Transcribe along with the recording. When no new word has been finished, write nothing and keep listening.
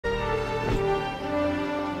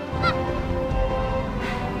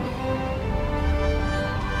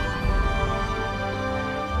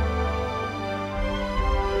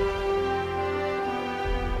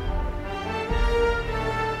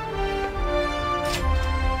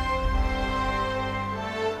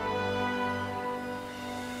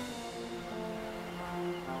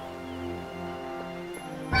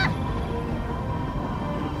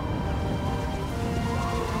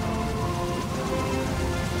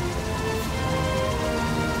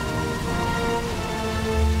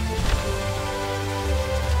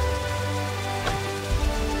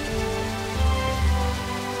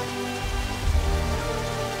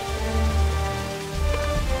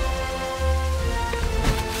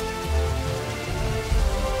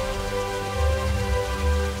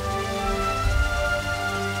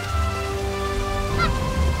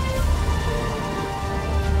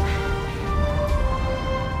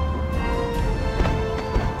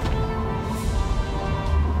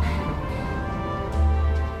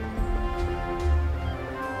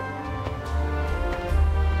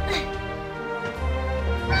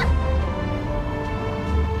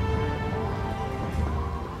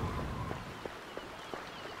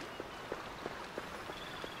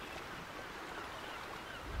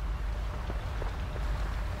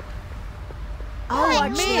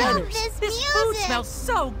actually man, others. this food smells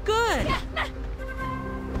so good!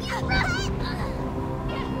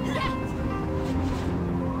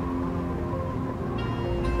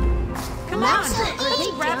 Come on,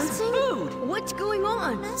 let's grab some food! What's going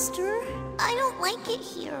on? Master, I don't like it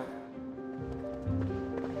here.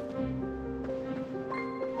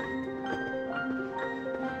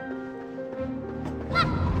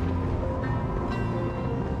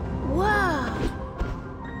 Wow!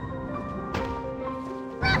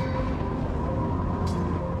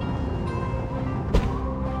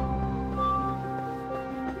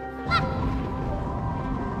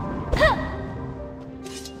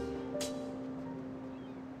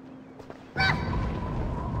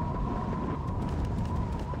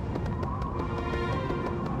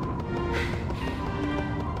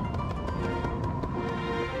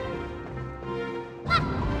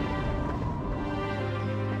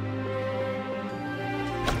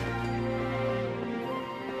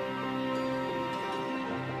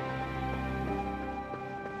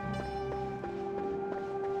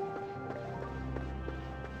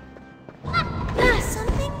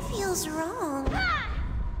 Something feels wrong.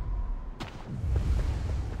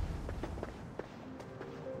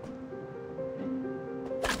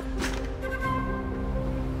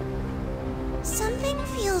 Something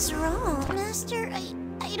feels wrong. Master,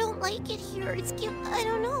 I don't like it here. I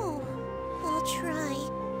don't know. I'll try,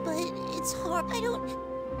 but it's hard.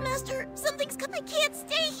 Master, something's I can't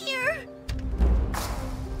stay here.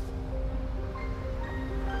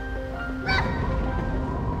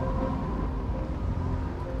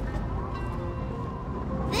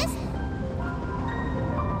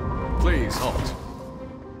 Please, halt.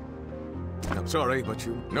 I'm sorry, but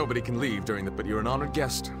nobody can leave during but you're an honored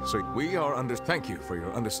guest, so we are thank you for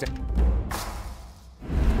your understanding.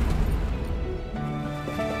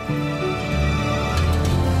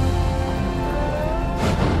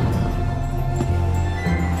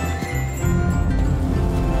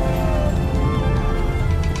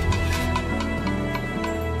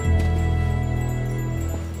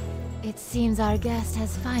 It seems our guest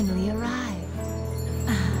has finally arrived.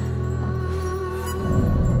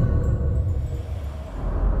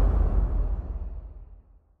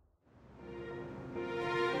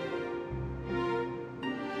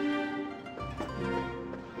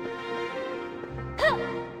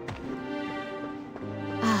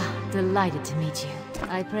 Delighted to meet you.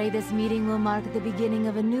 I pray this meeting will mark the beginning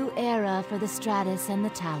of a new era for the Stratus and the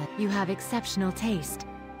Talent. You have exceptional taste.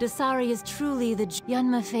 Dasari is truly the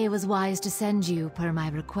Yunma Fei was wise to send you, per my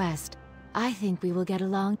request. I think we will get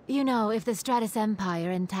along. You know, if the Stratus Empire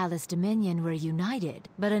and Talus Dominion were united.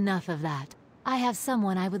 But enough of that. I have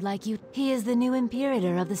someone I would like you. He is the new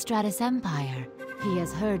Imperator of the Stratus Empire. He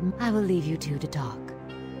has heard. I will leave you two to talk.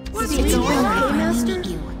 What's going on, Master?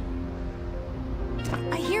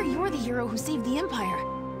 I hear you're the hero who saved the Empire.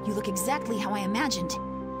 You look exactly how I imagined.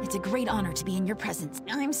 It's a great honor to be in your presence.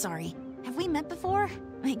 I'm sorry. Have we met before?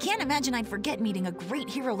 I can't imagine I'd forget meeting a great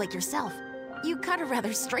hero like yourself. You cut a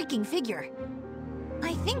rather striking figure.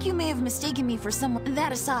 I think you may have mistaken me for someone.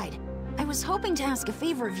 That aside, I was hoping to ask a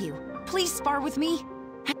favor of you. Please spar with me.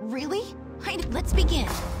 Really? Let's begin.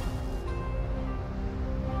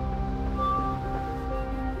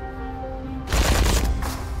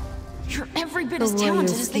 You're every bit as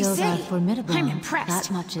talented as they say. Formidable. I'm impressed.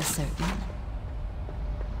 That much is certain.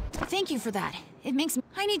 Thank you for that. It makes me...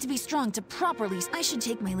 I need to be strong to properly... I should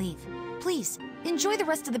take my leave. Please, enjoy the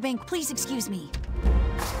rest of the bank. Please excuse me.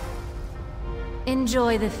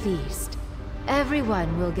 Enjoy the feast.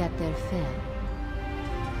 Everyone will get their fill.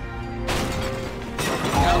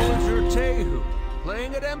 Challenger Tehu,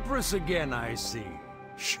 playing at Empress again, I see.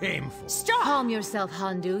 Shameful. Stop! Calm yourself,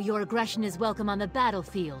 Handu. Your aggression is welcome on the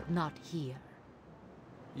battlefield, not here.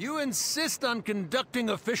 You insist on conducting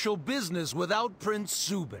official business without Prince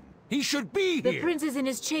Subin. He should be here! The prince is in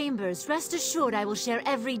his chambers. Rest assured I will share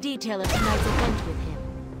every detail of tonight's event with him.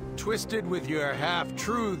 Twisted with your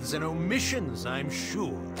half-truths and omissions, I'm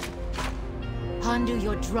sure. Handu,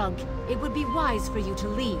 you're drunk. It would be wise for you to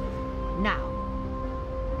leave. Now.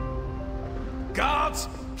 Guards,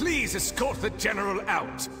 please escort the General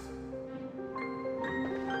out.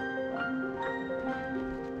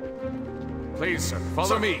 Please, sir,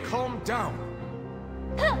 follow me. Calm down.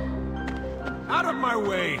 Out of my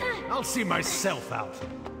way! I'll see myself out.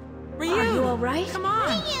 Ryu! Are you alright? Come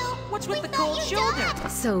on! Ryu, What's with we the thought cold you shoulder? died.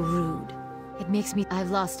 So rude. It makes me...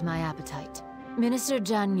 I've lost my appetite. Minister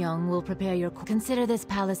Jan Yong will prepare your... Consider this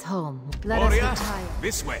palace home. Let us retire.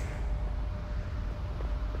 This way.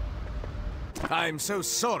 I'm so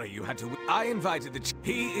sorry you had to... I invited the...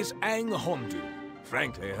 He is Ang Hondu,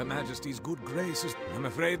 Frankly, Her Majesty's good graces. I'm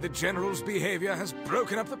afraid the General's behavior has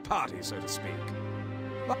broken up the party, so to speak.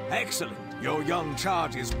 Excellent. Your young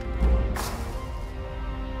charge is...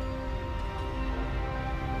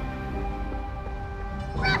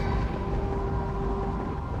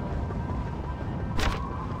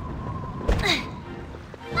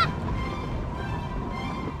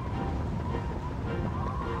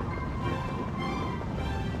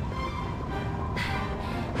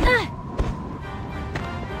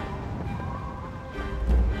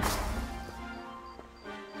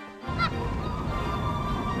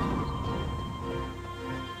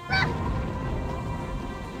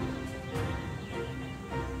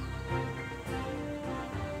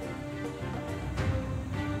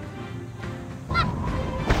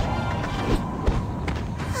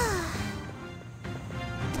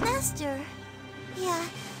 Master. Yeah,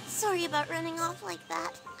 sorry about running off like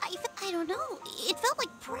that. I don't know. It felt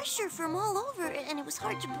like pressure from all over, and it was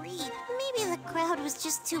hard to breathe. Maybe the crowd was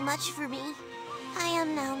just too much for me. I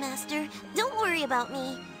am now, Master. Don't worry about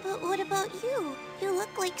me. But what about you? You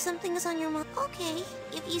look like something's on your mind. Okay,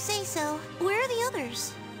 if you say so. Where are the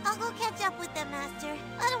others? I'll go catch up with them, Master.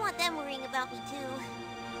 I don't want them worrying about me, too.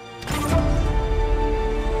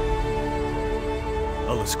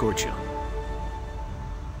 I'll escort you.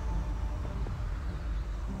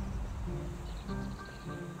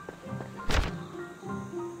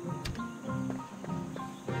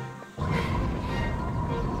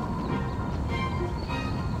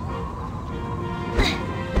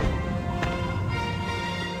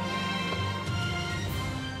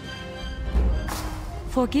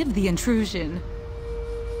 Forgive the intrusion.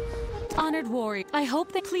 Honored warrior, I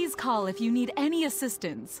hope that please call if you need any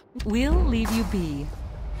assistance. We'll leave you be.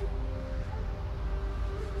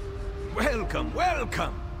 Welcome,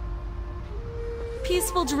 welcome!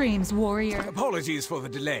 Peaceful dreams, warrior. Apologies for the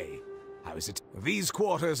delay. How is it? These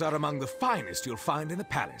quarters are among the finest you'll find in the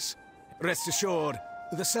palace. Rest assured,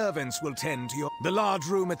 the servants will tend to your... The large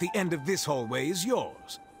room at the end of this hallway is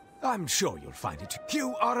yours. I'm sure you'll find it.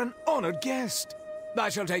 You are an honored guest. I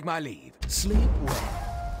shall take my leave. Sleep well.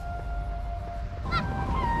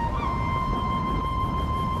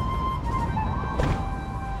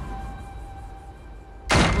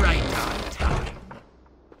 Right on time.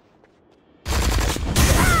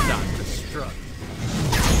 Not the struggle.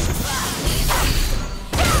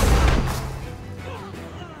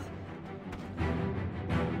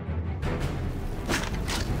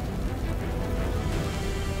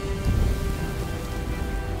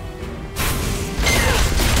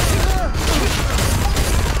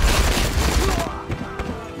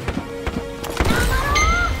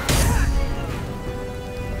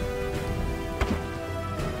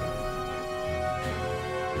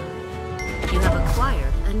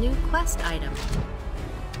 Quest item.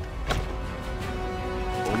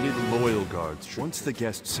 Only the loyal guards. Once the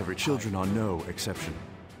guests have children are no exception.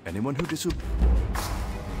 Anyone who disobeys...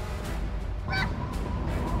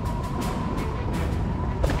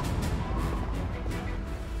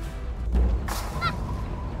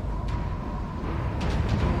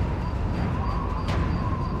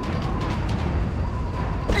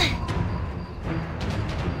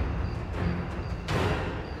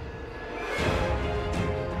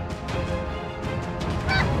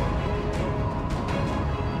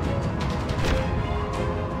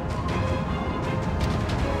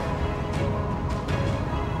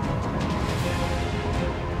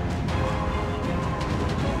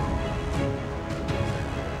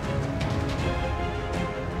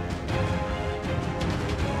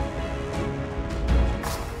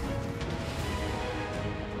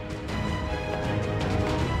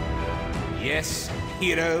 Yes,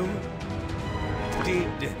 hero?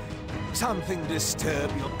 Did something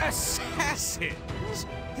disturb your assassins?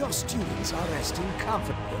 Your students are resting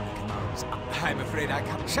comfortably in the commands. I'm afraid I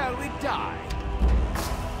can't. Shall we die?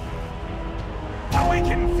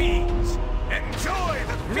 Awaken fiends! Enjoy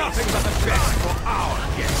the feast! Nothing but the best for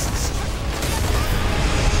our guests!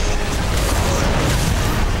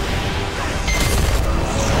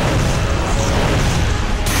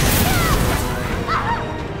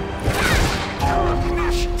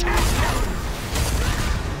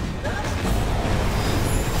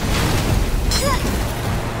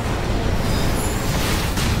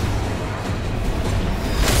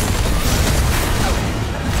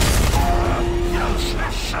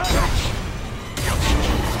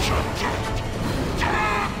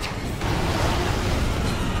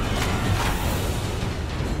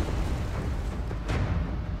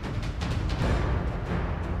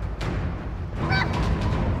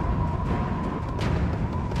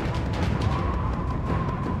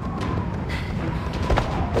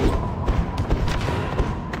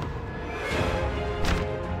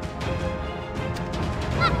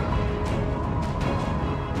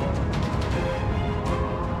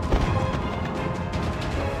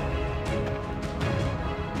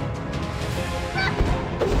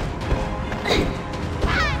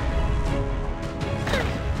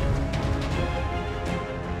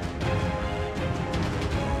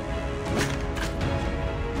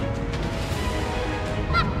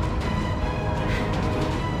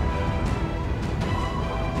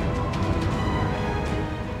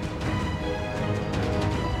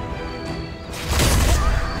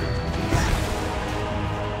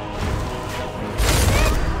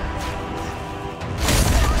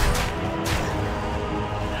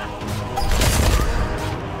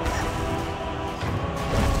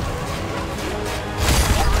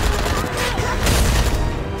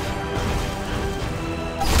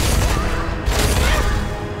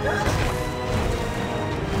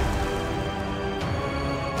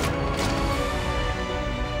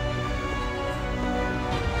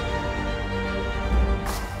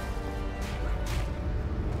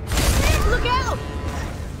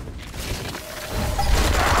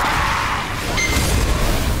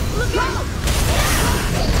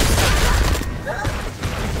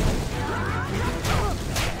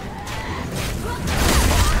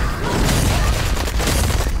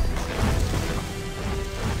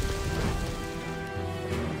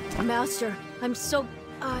 Master. I'm so...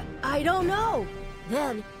 I don't know.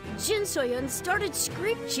 Then, Jin Soyun started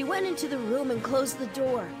screaming. She went into the room and closed the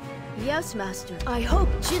door. Yes, Master. I hope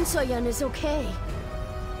Jin Soyun is okay.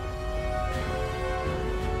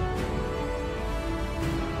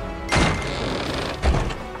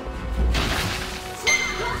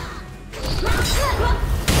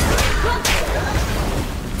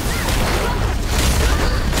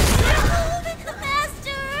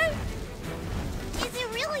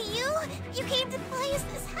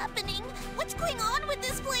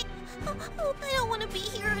 I don't want to be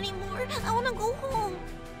here anymore. I want to go home.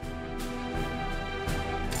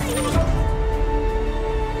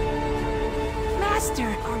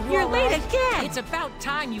 Master, You're late again. It's about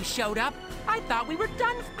time you showed up. I thought we were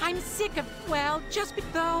done. I'm sick of, well,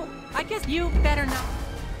 though, I guess you better not.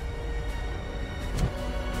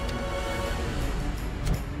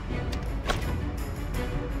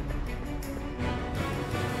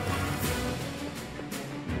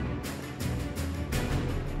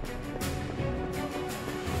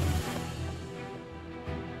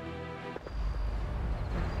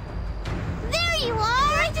 You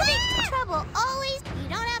are! Trouble always. You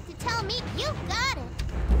don't have to tell me. You got it.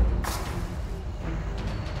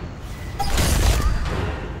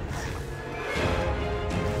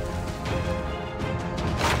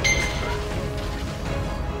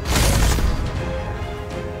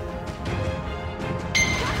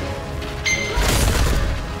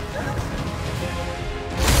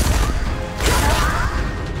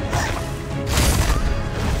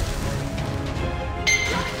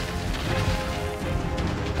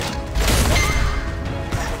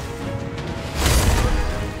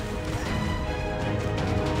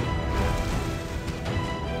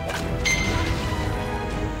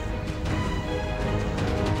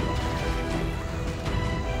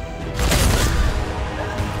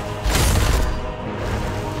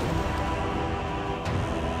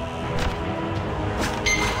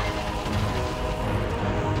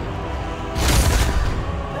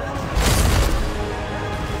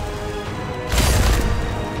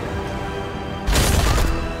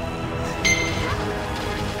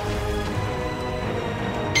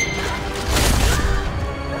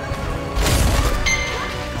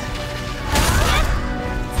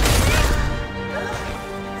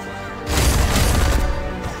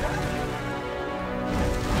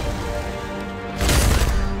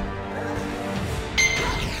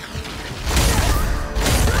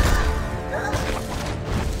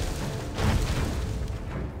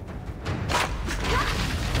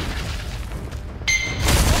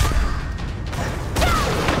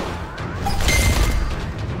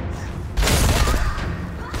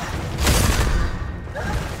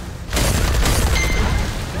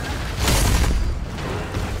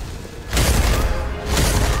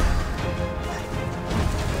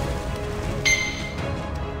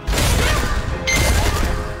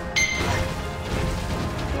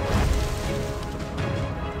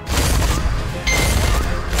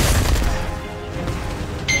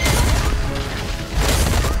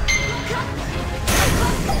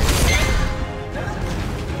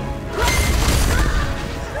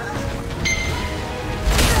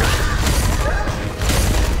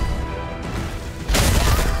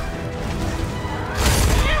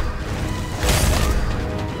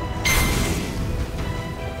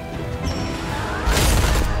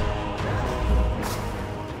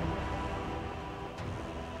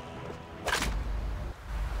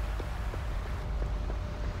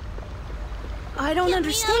 I don't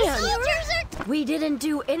understand. We didn't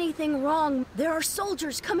do anything wrong. There are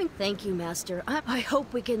soldiers coming. Thank you, Master. I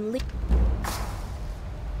hope we can leave.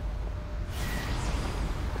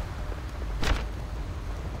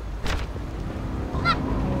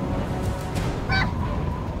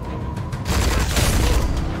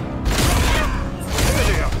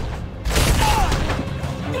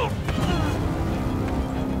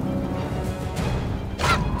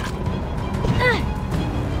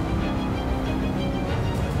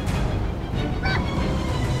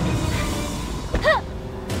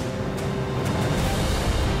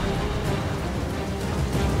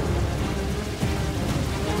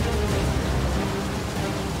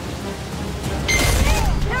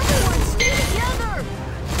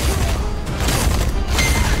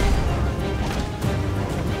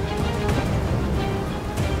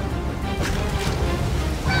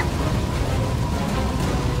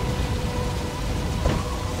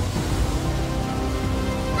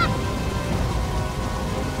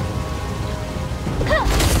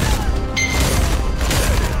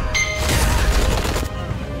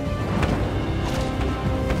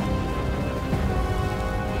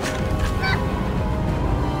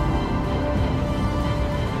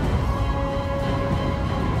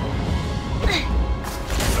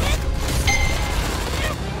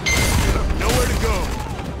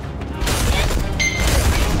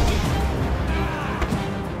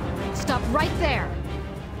 stop right there!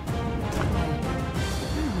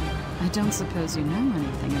 I don't suppose you know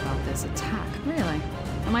anything about this attack. Really?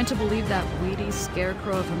 Am I to believe that weedy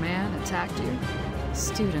scarecrow of a man attacked you?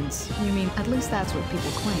 Students. You mean, at least that's what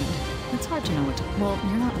people claimed. It's hard to know what to... Well,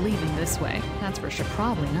 you're not leaving this way. That's for sure.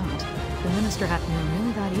 Probably not. The minister had... You're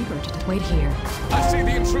really that eager to... Wait here. I see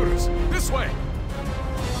the intruders! This way!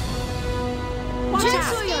 Watch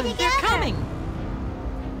out! They're coming!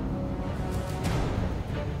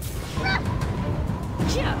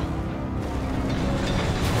 Yeah.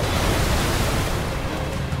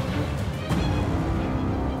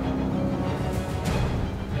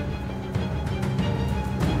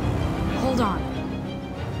 Hold on.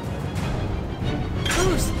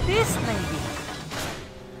 Who's this lady?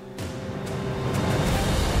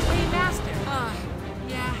 Wait, Master.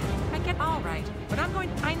 Yeah, I get all right. But I'm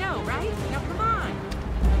going... I know, right? Now, come on.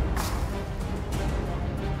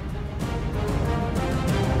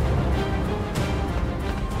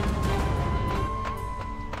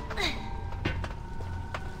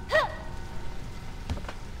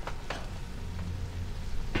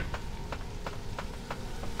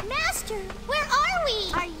 Master, where are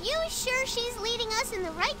we? Are you sure she's leading us in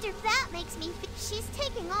the right direction? That makes me think she's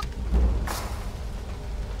taking off.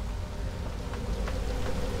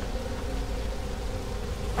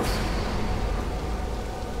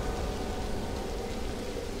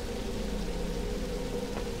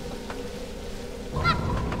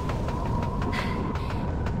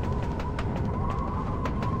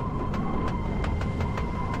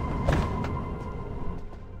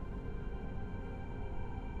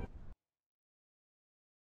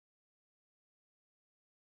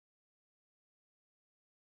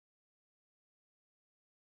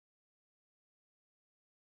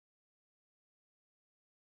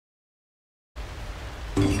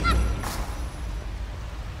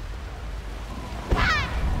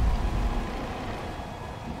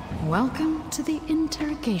 Welcome to the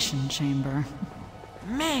interrogation chamber.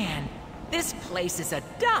 Man, this place is a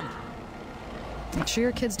dump. Make sure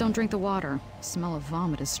your kids don't drink the water. Smell of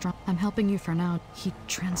vomit is strong. I'm helping you for now.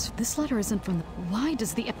 This letter isn't from the... Why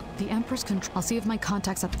does the Empress control... I'll see if my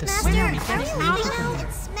contacts up this... Master, Where are are we we getting leaving out? now?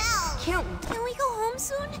 It smells. Can we go home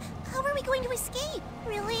soon? How are we going to escape?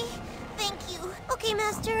 Really? Thank you. Okay,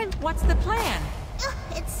 Master. What's the plan? Ugh,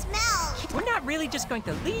 it smells. We're not really just going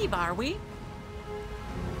to leave, are we?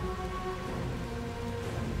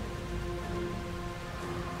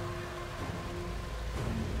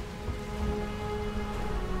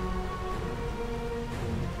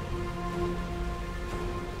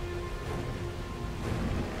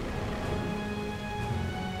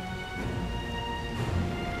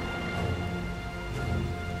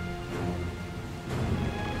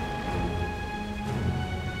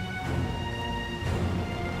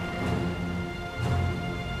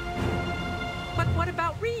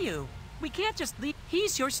 We can't just leave.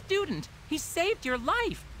 He's your student. He saved your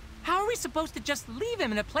life. How are we supposed to just leave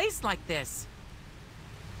him in a place like this?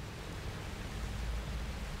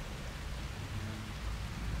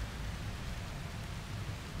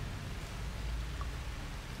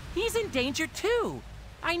 He's in danger too.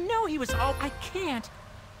 I know he was all... I can't.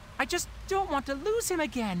 I just don't want to lose him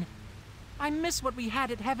again. I miss what we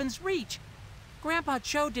had at Heaven's Reach. Grandpa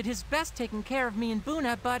Cho did his best taking care of me and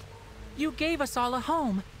Buna, but you gave us all a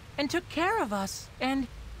home and took care of us and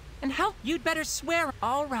help. You'd better swear.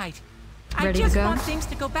 All right. I just want things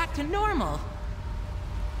to go back to normal.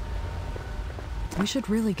 We should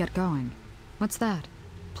really get going. What's that?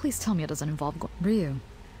 Please tell me it doesn't involve Ryu.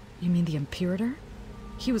 You mean the Imperator?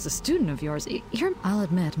 He was a student of yours. I'll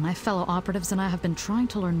admit, my fellow operatives and I have been trying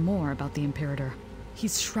to learn more about the Imperator.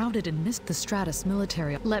 He's shrouded in the Stratus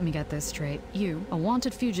military. Let me get this straight. You, a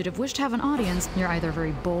wanted fugitive, wish to have an audience. You're either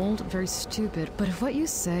very bold, very stupid, but if what you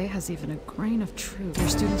say has even a grain of truth, your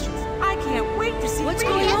students should... I can't wait to see what's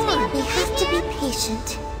going on. We have to be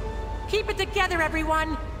patient. Keep it together,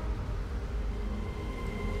 everyone.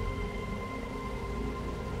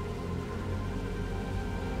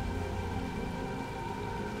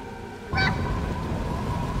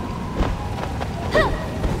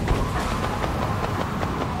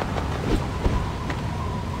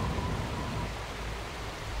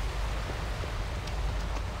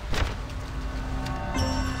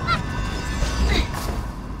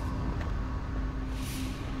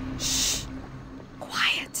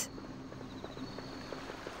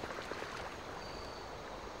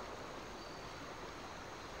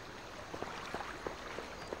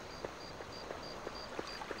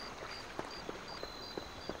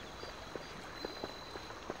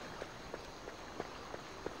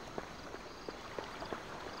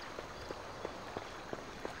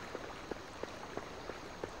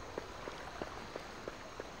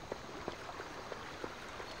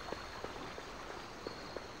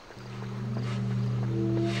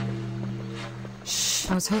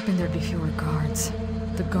 I was hoping there'd be fewer guards.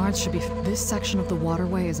 The guards should be... This section of the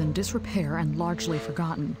waterway is in disrepair and largely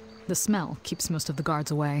forgotten. The smell keeps most of the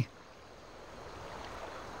guards away.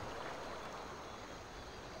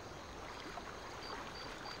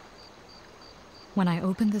 When I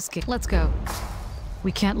open this gate... Let's go.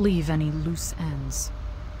 We can't leave any loose ends.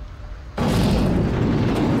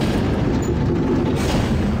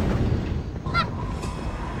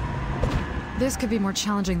 This could be more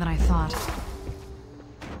challenging than I thought.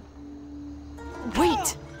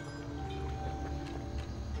 Wait!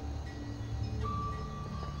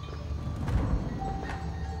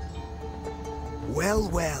 Well,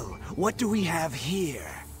 well, what do we have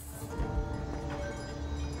here?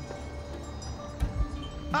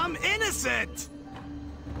 I'm innocent!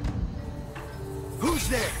 Who's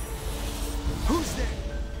there? Who's there?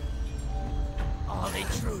 All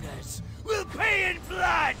intruders will pay in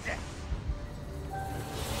blood!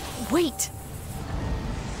 Wait!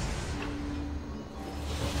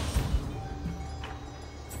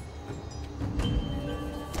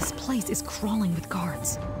 This place is crawling with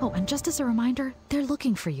guards. Oh, and just as a reminder, they're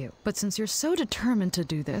looking for you. But since you're so determined to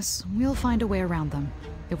do this, we'll find a way around them.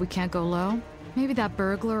 If we can't go low, maybe that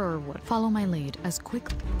burglar or what? Follow my lead as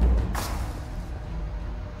quickly.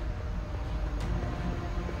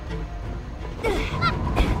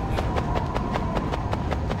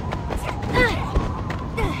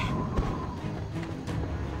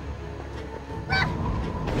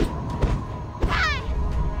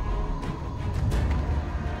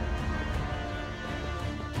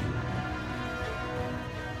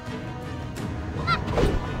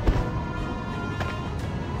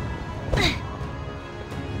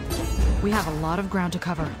 We have a lot of ground to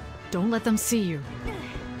cover. Don't let them see you.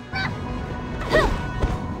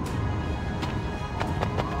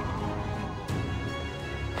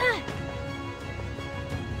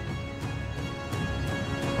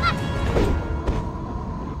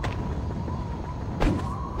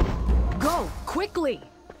 Go, quickly!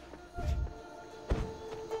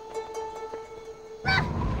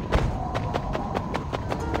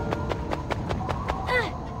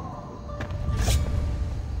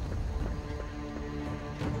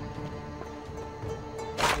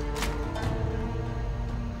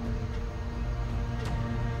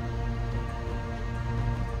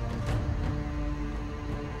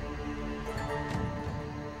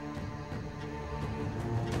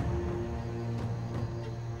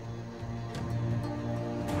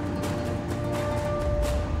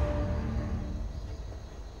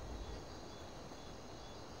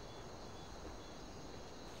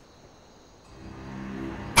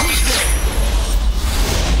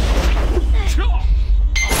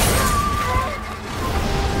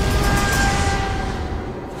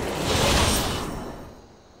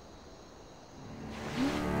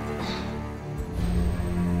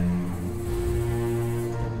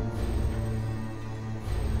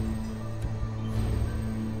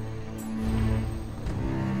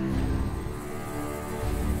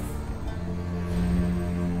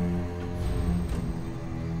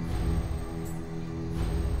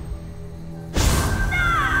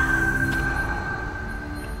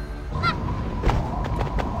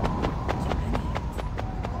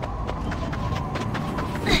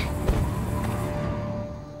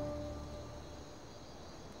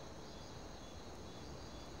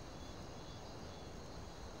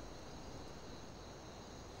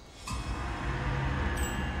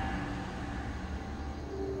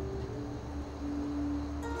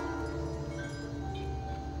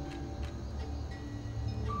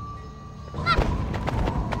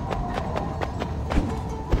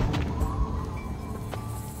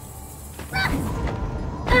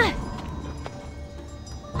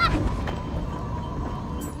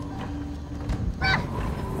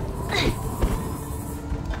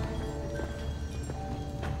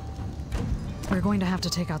 We're going to have to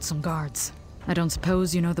take out some guards. I don't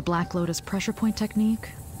suppose you know the Black Lotus pressure point technique?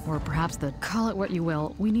 Or perhaps call it what you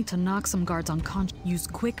will. We need to knock some guards unconscious. Use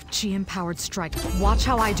quick chi-empowered strike. Watch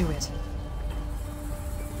how I do it.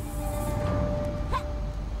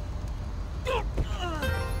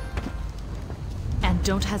 And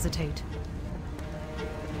don't hesitate.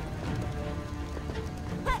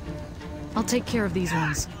 I'll take care of these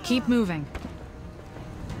ones. Keep moving.